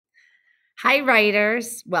Hi,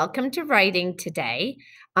 writers. Welcome to writing today.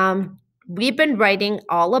 We've been writing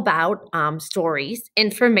all about stories,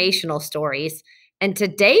 informational stories. And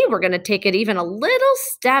today we're going to take it even a little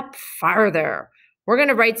step farther. We're going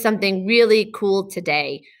to write something really cool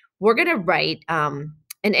today. We're going to write an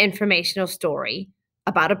informational story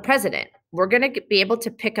about a president. We're going to be able to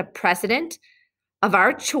pick a president of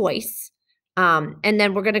our choice. And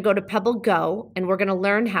then we're going to go to Pebble Go and we're going to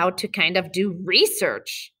learn how to kind of do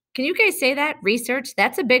research. Can you guys say that? Research?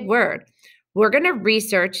 That's a big word. We're going to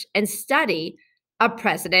research and study a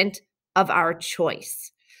president of our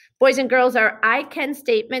choice. Boys and girls, our I can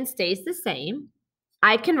statement stays the same.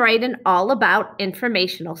 I can write an all about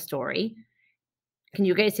informational story. Can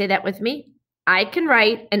you guys say that with me? I can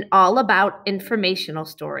write an all about informational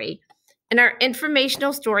story. And our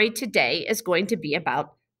informational story today is going to be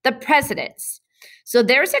about the presidents. So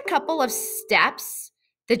there's a couple of steps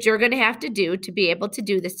that you're going to have to do to be able to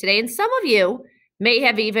do this today. And some of you may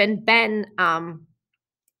have even been on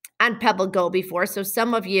Pebble Go before. So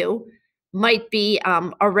some of you might be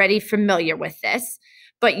already familiar with this.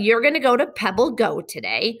 But you're going to go to Pebble Go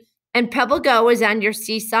today. And Pebble Go is on your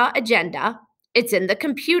Seesaw agenda. It's in the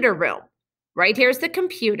computer room. Right here's the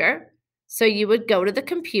computer. So you would go to the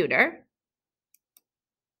computer.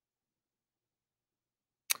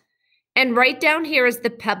 And right down here is the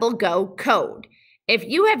Pebble Go code. If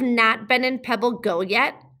you have not been in Pebble Go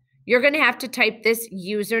yet, you're going to have to type this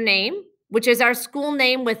username, which is our school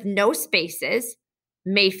name with no spaces,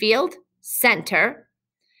 Mayfield Center.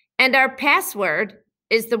 And our password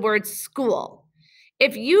is the word school.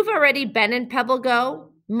 If you've already been in Pebble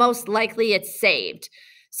Go, most likely it's saved.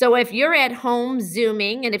 So if you're at home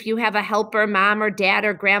Zooming, and if you have a helper, mom or dad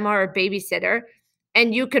or grandma or babysitter,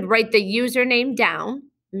 and you could write the username down,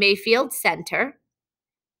 Mayfield Center,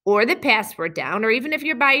 or the password down, or even if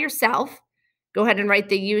you're by yourself, go ahead and write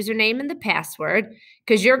the username and the password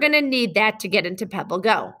because you're going to need that to get into Pebble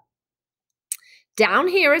Go. Down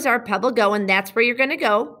here is our Pebble Go, and that's where you're going to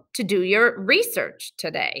go to do your research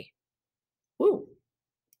today. Ooh,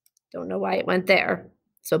 don't know why it went there.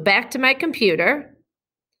 So back to my computer,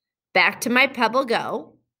 back to my Pebble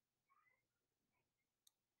Go.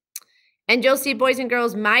 And you'll see, boys and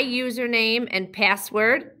girls, my username and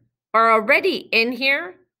password are already in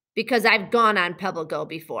here because I've gone on Pebble Go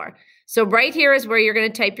before. So right here is where you're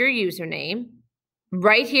going to type your username.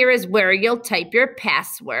 Right here is where you'll type your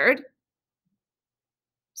password.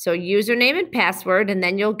 So username and password, and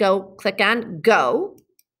then you'll go click on Go.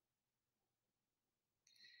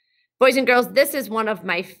 Boys and girls, this is one of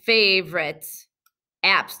my favorite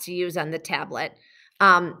apps to use on the tablet.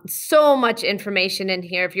 So much information in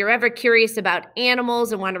here. If you're ever curious about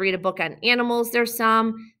animals and want to read a book on animals, there's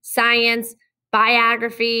some science,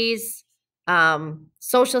 biographies,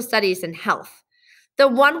 social studies, and health. The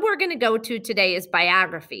one we're going to go to today is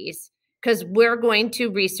biographies because we're going to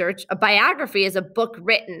research. A biography is a book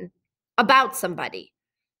written about somebody.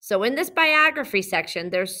 So in this biography section,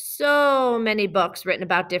 there's so many books written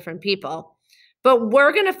about different people, but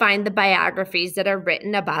we're going to find the biographies that are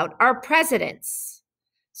written about our presidents.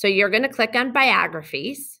 So you're going to click on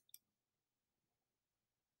biographies.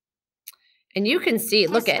 And you can see,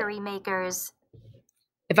 look at History makers.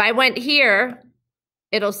 If I went here,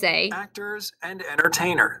 it'll say actors and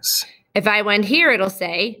entertainers. If I went here, it'll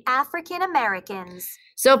say African Americans.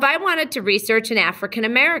 So if I wanted to research an African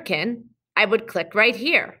American, I would click right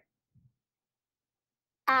here.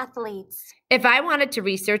 Athletes. If I wanted to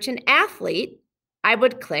research an athlete, I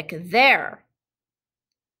would click there.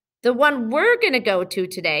 The one we're going to go to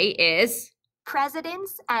today is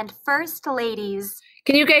Presidents and First Ladies.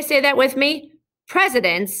 Can you guys say that with me?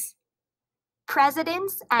 Presidents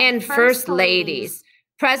and First Ladies.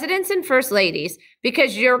 Presidents and First Ladies,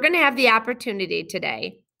 because you're going to have the opportunity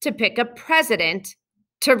today to pick a president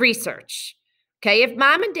to research. Okay, if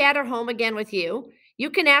mom and dad are home again with you, you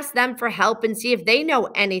can ask them for help and see if they know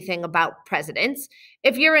anything about presidents.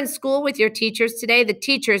 If you're in school with your teachers today, the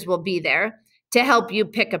teachers will be there to help you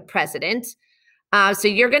pick a president. So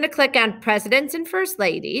you're going to click on Presidents and First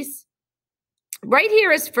Ladies. Right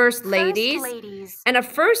here is First Ladies. And a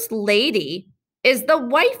First Lady is the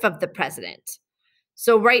wife of the president.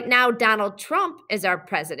 So right now, Donald Trump is our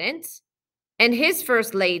president, and his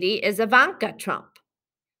First Lady is Ivanka Trump.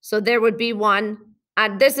 So there would be one. I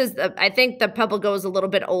think the Pebble Go is a little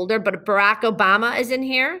bit older, but Barack Obama is in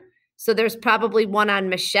here. So there's probably one on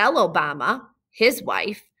Michelle Obama, his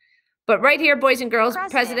wife. But right here, boys and girls,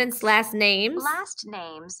 presidents' last names. Last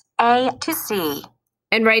names A to C.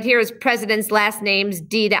 And right here is president's last names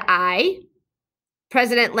D to I.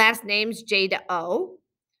 President last names J to O.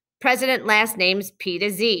 President last names P to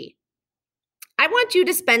Z. I want you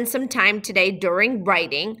to spend some time today during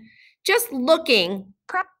writing just looking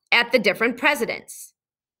at the different presidents.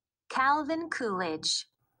 Calvin Coolidge,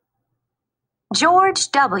 George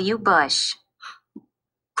W. Bush,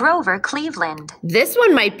 Grover Cleveland, This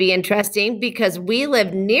one might be interesting because we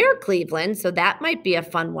live near Cleveland, so that might be a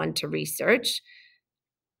fun one to research.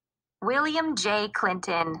 William J.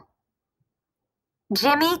 Clinton,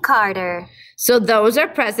 Jimmy Carter, So those are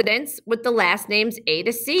presidents with the last names A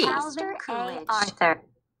to C. Calvin Coolidge, Arthur,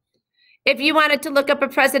 If you wanted to look up a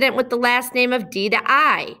president with the last name of D to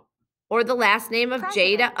I or the last name of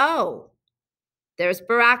J to O, there's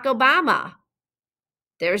Barack Obama.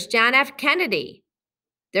 There's John F. Kennedy.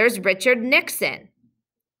 There's Richard Nixon,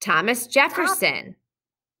 Thomas Jefferson.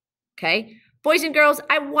 Okay, boys and girls,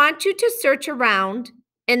 I want you to search around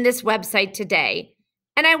in this website today,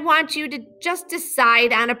 and I want you to just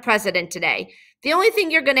decide on a president today. The only thing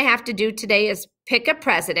you're going to have to do today is pick a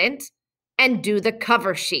president and do the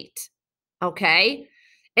cover sheet. Okay,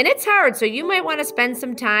 and it's hard, so you might want to spend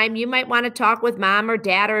some time. You might want to talk with mom or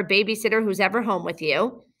dad or a babysitter who's ever home with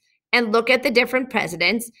you and look at the different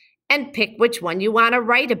presidents and pick which one you want to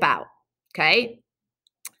write about, okay?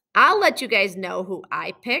 I'll let you guys know who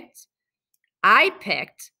I picked. I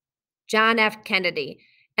picked John F. Kennedy,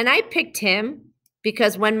 and I picked him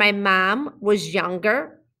because when my mom was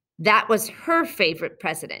younger, that was her favorite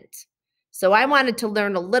president. So I wanted to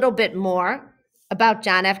learn a little bit more about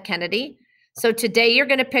John F. Kennedy. So today you're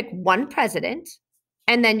going to pick one president,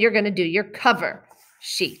 and then you're going to do your cover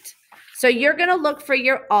sheet. So you're going to look for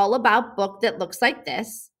your All About book that looks like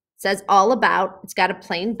this. It says All About. It's got a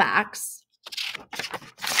plain box.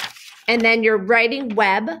 And then your writing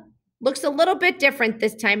web looks a little bit different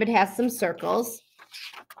this time. It has some circles.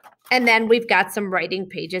 And then we've got some writing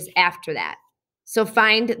pages after that. So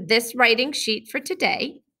find this writing sheet for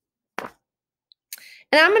today.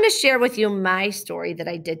 And I'm going to share with you my story that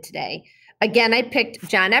I did today. Again, I picked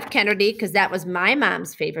John F. Kennedy because that was my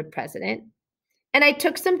mom's favorite president. And I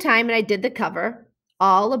took some time and I did the cover,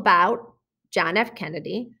 All About John F.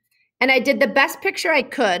 Kennedy. And I did the best picture I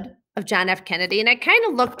could of John F. Kennedy. And I kind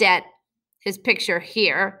of looked at his picture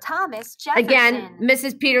here. Thomas Jefferson, Again,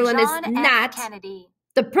 Mrs. Peterlin John is F. not Kennedy,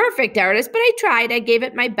 the perfect artist, but I tried. I gave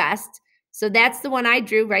it my best. So that's the one I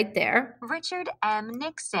drew right there. Richard M.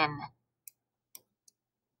 Nixon,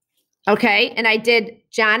 Okay, and I did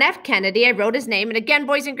John F. Kennedy. I wrote his name. And again,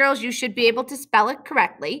 boys and girls, you should be able to spell it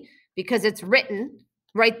correctly because it's written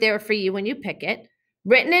right there for you when you pick it.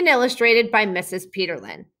 Written and illustrated by Mrs.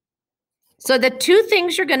 Peterlin. So the two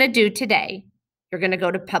things you're going to do today, you're going to go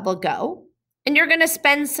to Pebble Go, and you're going to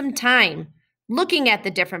spend some time looking at the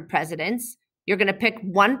different presidents. You're going to pick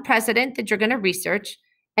one president that you're going to research,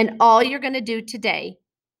 and all you're going to do today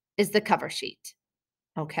is the cover sheet.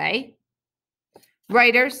 Okay?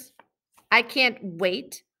 Writers, I can't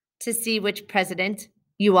wait to see which president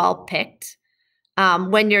you all picked.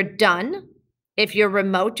 When you're done, if you're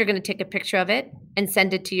remote, you're going to take a picture of it and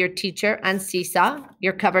send it to your teacher on Seesaw,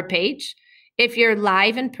 your cover page. If you're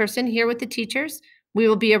live in person here with the teachers, we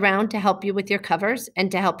will be around to help you with your covers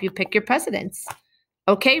and to help you pick your presidents.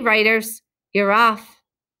 Okay, writers, you're off.